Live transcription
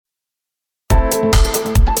Chinese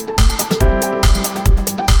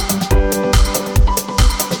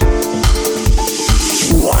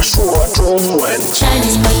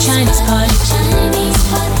pot, Chinese pot, Chinese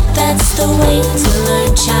pot. That's the way to learn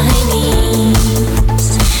Chinese.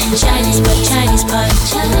 Chinese pot, Chinese pot,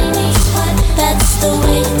 Chinese pot. That's the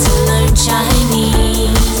way to learn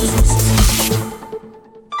Chinese.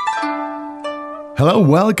 Hello,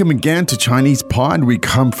 welcome again to Chinese Pod. We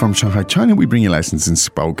come from Shanghai, China. We bring you lessons in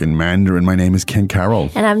spoken Mandarin. My name is Ken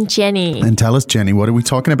Carroll. And I'm Jenny. And tell us, Jenny, what are we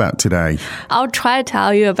talking about today? I'll try to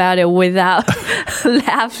tell you about it without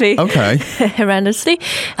laughing. Okay. Horrendously.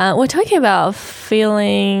 We're talking about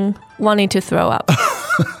wanting to throw up.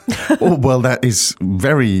 Oh, well, that is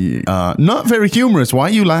very, not very humorous. Why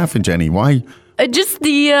are you laughing, Jenny? Why? Just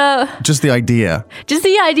the idea. Just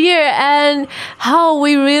the idea and how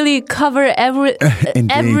we really cover every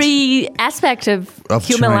aspect of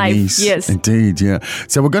human Chinese. life. Yes. Indeed, yeah.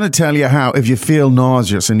 So we're going to tell you how if you feel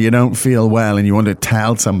nauseous and you don't feel well and you want to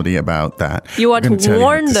tell somebody about that. You want to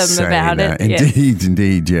warn them about it.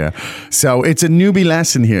 Indeed, yeah. So it's a newbie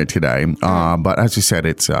lesson here today. But as you said,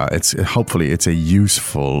 it's hopefully it's a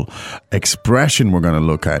useful expression we're going to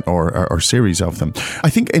look at or series of them. I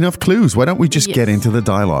think enough clues. Why don't we just get into the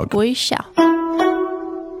dialogue? We shall.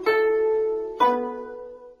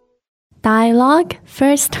 Dialogue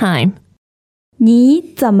first time.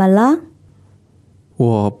 你怎么了？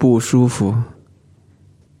我不舒服，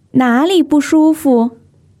哪里不舒服？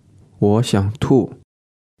我想吐。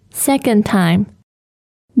 Second time.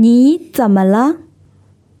 你怎么了？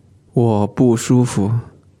我不舒服，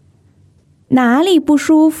哪里不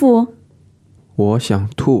舒服？我想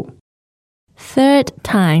吐。 Third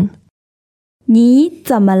time. 你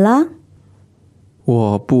怎么了？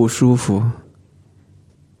我不舒服，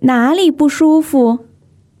哪里不舒服？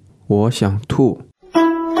我想吐。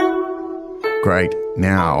 Great.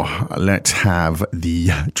 Now, let's have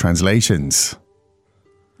the translations.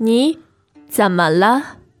 你怎么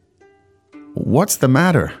了？ What's the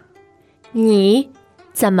matter? 你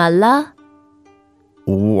怎么了？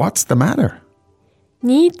 What's the matter?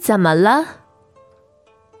 你怎么了？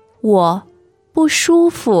我不舒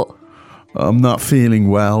服。 I'm not feeling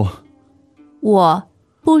well. 我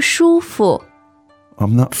不舒服。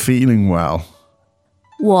 I'm not feeling well.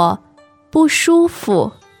 我不舒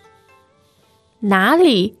服。哪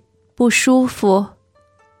里不舒服？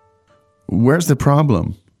 Where's the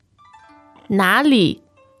problem? 哪里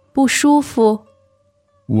不舒服？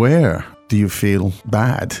 Where do you feel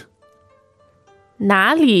bad?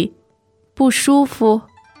 哪里不舒服？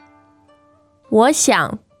我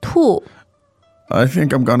想吐。 I think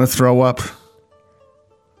I'm gonna throw up.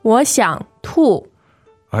 我想吐。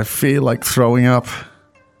 I feel like throwing up.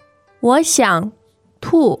 我想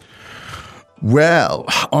吐。 Well,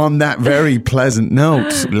 on that very pleasant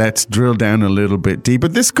note, let's drill down a little bit deeper.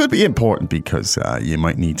 This could be important because you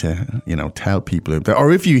might need to, tell people.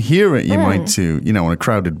 Or if you hear it, you might to, on a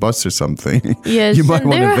crowded bus or something. Yes, you might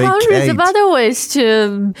want there to are vacate. hundreds of other ways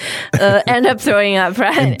to end up throwing up,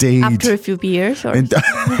 right? Indeed. After a few beers. Or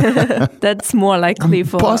that's more likely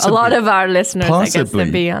for Possibly. a lot of our listeners, Possibly. I guess,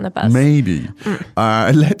 to be on a bus. Maybe.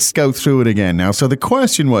 Let's go through it again now. So the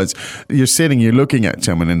question was, you're looking at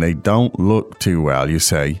someone and they don't look too well. You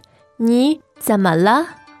say, 你怎么了？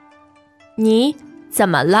你怎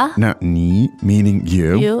么了？ now, 你 meaning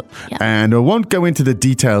you. You, yeah. And I won't go into the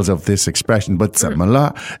details of this expression, but 怎么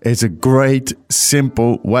了 is a great,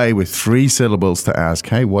 simple way with 3 syllables to ask,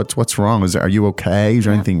 hey, what's wrong? Are you okay? Is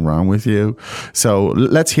there anything wrong with you? So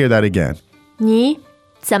let's hear that again. 你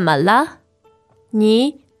怎么了？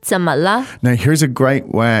你怎么了？ Now, here's a great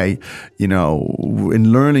way,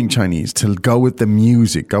 in learning Chinese to go with the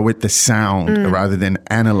music, go with the sound rather than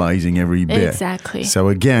analyzing every bit. Exactly. So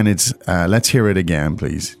again, it's let's hear it again,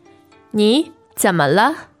 please. 你怎么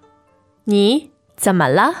了？你怎么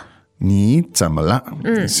了？你怎么了?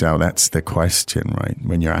 So that's the question, right?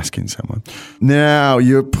 When you're asking someone. Now,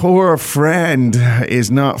 your poor friend is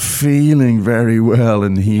not feeling very well,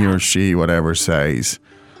 and he or she, whatever, says,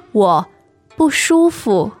 我不舒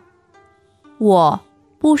服。我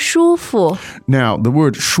不舒服。 Now, the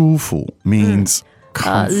word 舒服 means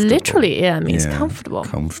comfortable. Literally, yeah, it means comfortable.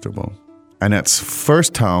 Comfortable. And that's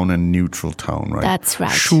first tone and neutral tone, right? That's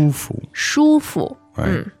right. 舒服. 舒服。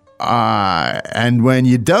 Right. And when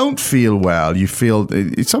you don't feel well, you feel,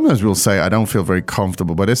 sometimes we'll say, I don't feel very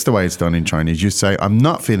comfortable, but it's the way it's done in Chinese. You say, I'm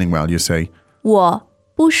not feeling well. You say, 我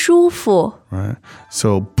不舒服。 right?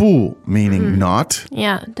 So, 不 meaning not.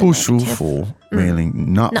 Yeah. 不舒服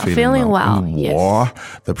meaning not feeling well. well, And 我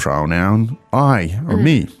the pronoun I or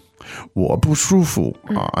me. 我不舒服.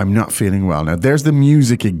 I'm not feeling well. Now, there's the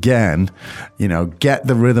music again. Get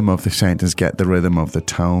the rhythm of the sentence, get the rhythm of the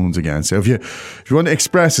tones again. So if you want to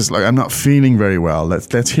express this like, I'm not feeling very well,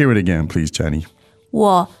 let's hear it again, please, Jenny.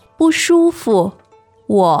 我不舒服，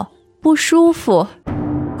我不舒服。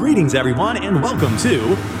 Greetings, everyone, and welcome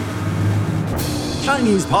to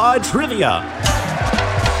Chinese Pod Trivia.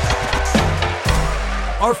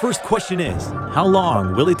 Our first question is, how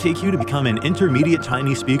long will it take you to become an intermediate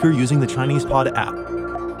Chinese speaker using the Chinese Pod app?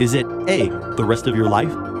 Is it A, the rest of your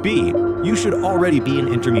life? B, you should already be an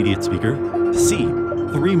intermediate speaker? C,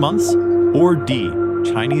 3 months? Or D,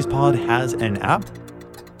 Chinese Pod has an app?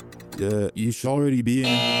 You should already be in.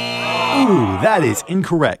 Ooh, that is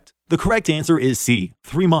incorrect. The correct answer is C,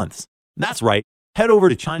 3 months. That's right. Head over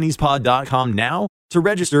to ChinesePod.com now to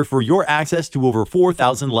register for your access to over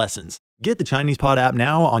 4,000 lessons. Get the Chinese Pod app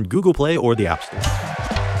now on Google Play or the App Store.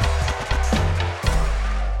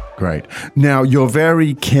 Great. Now, your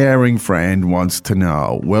very caring friend wants to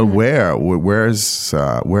know, well, where's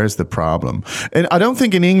the problem? And I don't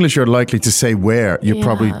think in English you're likely to say where. You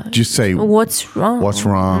probably just say What's wrong? what's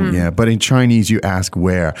wrong. Yeah. But in Chinese, you ask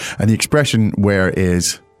where. And the expression where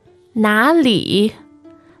is 哪里？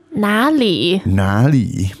哪里？哪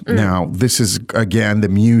里. Now, this is, again, the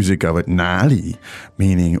music of it. 哪里,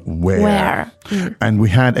 meaning where. And we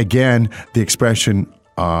had, again, the expression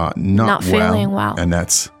not feeling well. And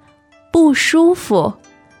that's 不舒服，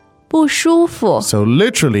不舒服。 So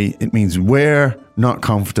literally, it means where not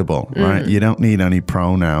comfortable, right? You don't need any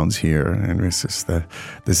pronouns here. And this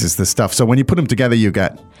is the stuff. So when you put them together, you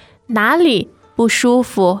get 哪里不舒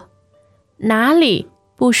服？哪里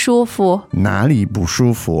不舒服？哪里不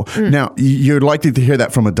舒服. Now, you're likely to hear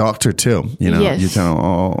that from a doctor too. Yes. You tell him,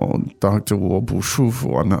 oh, doctor, 我不舒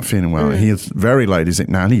服, I'm not feeling well. He's very light. He's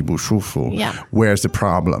like, 哪里不舒服? Yeah. Where's the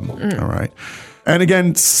problem? All right. And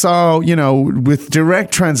again, so, with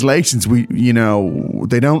direct translations,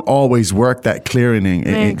 they don't always work that clear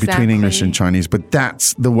between English and Chinese, but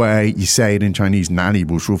that's the way you say it in Chinese. 哪里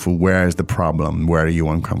不舒服? Where is the problem? Where are you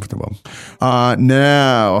uncomfortable?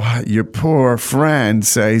 Now, your poor friend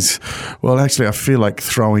says, well, actually, I feel like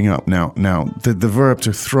throwing up. Now, the verb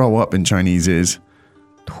to throw up in Chinese is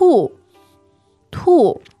吐，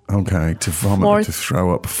吐。 Okay, to vomit, Fourth to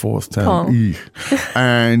throw up, fourth tone. tone.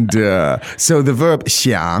 And so the verb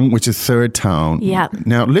想, which is third tone. Yeah.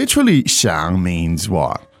 Now, literally, 想 means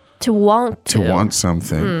what? To want to. To want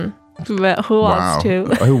something. But who wants to?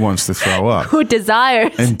 Who wants to throw up? Who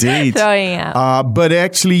desires Indeed. throwing out? But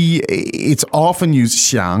actually, it's often used,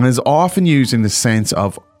 想 is often used in the sense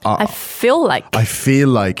of I feel like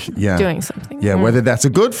yeah. doing something. Yeah, whether that's a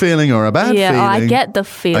good feeling or a bad feeling. Yeah, I get the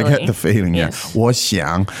feeling. I get the feeling, yeah. Yes. 我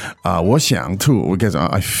想吐, because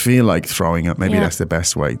I feel like throwing up. Maybe Yeah. that's the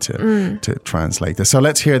best way to translate this. So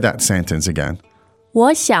let's hear that sentence again.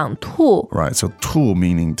 我想吐。 Right, so 吐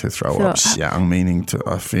meaning to throw up. 想 meaning to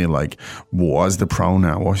I feel like 我 is the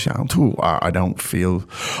pronoun. 我想吐. I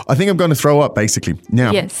think I'm going to throw up, basically.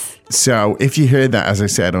 Now, Yes. so if you hear that, as I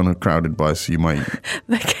said, on a crowded bus, you might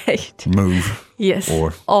Vacate. move. Yes.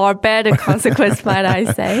 Or better consequence, might I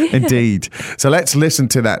say. Indeed. So let's listen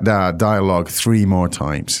to that dialogue 3 more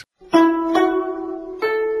times.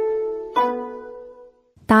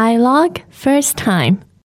 Dialogue first time.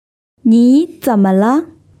 你怎么了？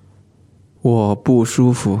我不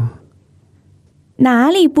舒服，哪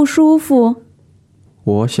里不舒服？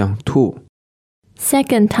我想吐，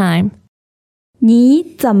 Second time. 你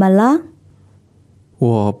怎么了？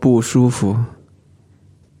我不舒服，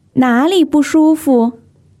哪里不舒服？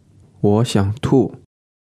我想吐，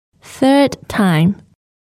 Third time.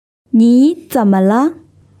 你怎么了？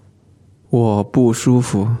我不舒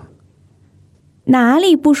服，哪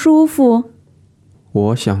里不舒服？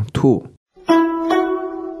我想吐。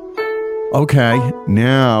 Okay,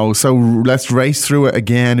 now, so let's race through it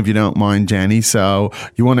again, if you don't mind, Jenny. So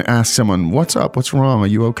you want to ask someone, what's up? What's wrong? Are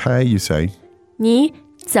you okay? You say. 你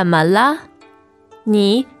怎么了？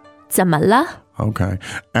你怎么了？ Okay.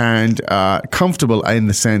 And comfortable in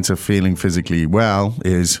the sense of feeling physically well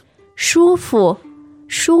is 舒服，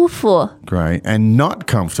舒服， great. And not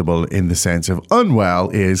comfortable in the sense of unwell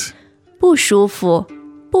is 不舒服，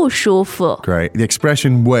不舒服。 great. The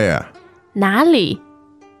expression where? 哪里？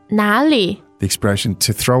哪里？ The expression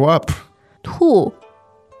to throw up. 吐，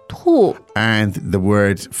吐。 And the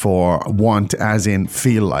word for want as in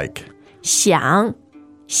feel like. 想，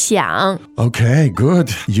想 Okay, good.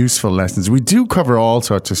 Useful lessons. We do cover all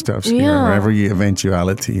sorts of stuff here, Yeah. every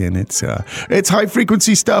eventuality, and it's high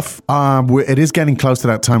frequency stuff. It is getting close to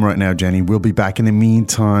that time right now, Jenny. We'll be back. In the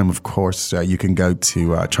meantime, of course, you can go to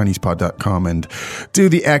ChinesePod.com and do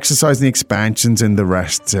the exercise and the expansions, and the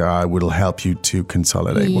rest will help you to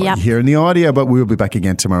consolidate what Yep. you hear in the audio. But we'll be back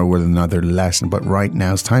again tomorrow with another lesson. But right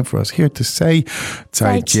now, it's time for us here to say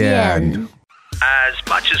再见. As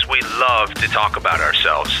much as we love to talk about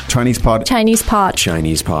ourselves, ChinesePod. Chinese pod.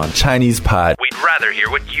 Chinese Pod. we'd rather hear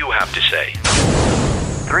what you have to say.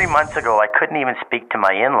 3 months ago, I couldn't even speak to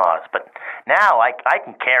my in-laws, but now I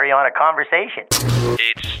can carry on a conversation.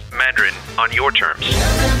 It's Mandarin on your terms.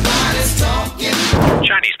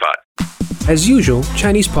 Chinese Pod. As usual,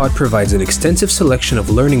 ChinesePod provides an extensive selection of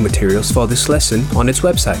learning materials for this lesson on its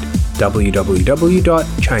website,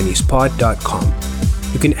 www.chinesepod.com.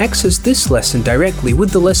 You can access this lesson directly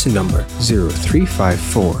with the lesson number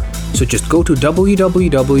 0354 So just go to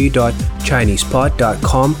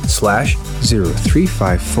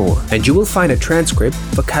www.chinesepod.com/0354 and you will find a transcript,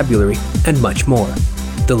 vocabulary, and much more.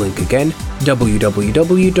 The link again,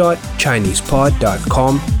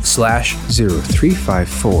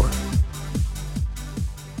 www.chinesepod.com/0354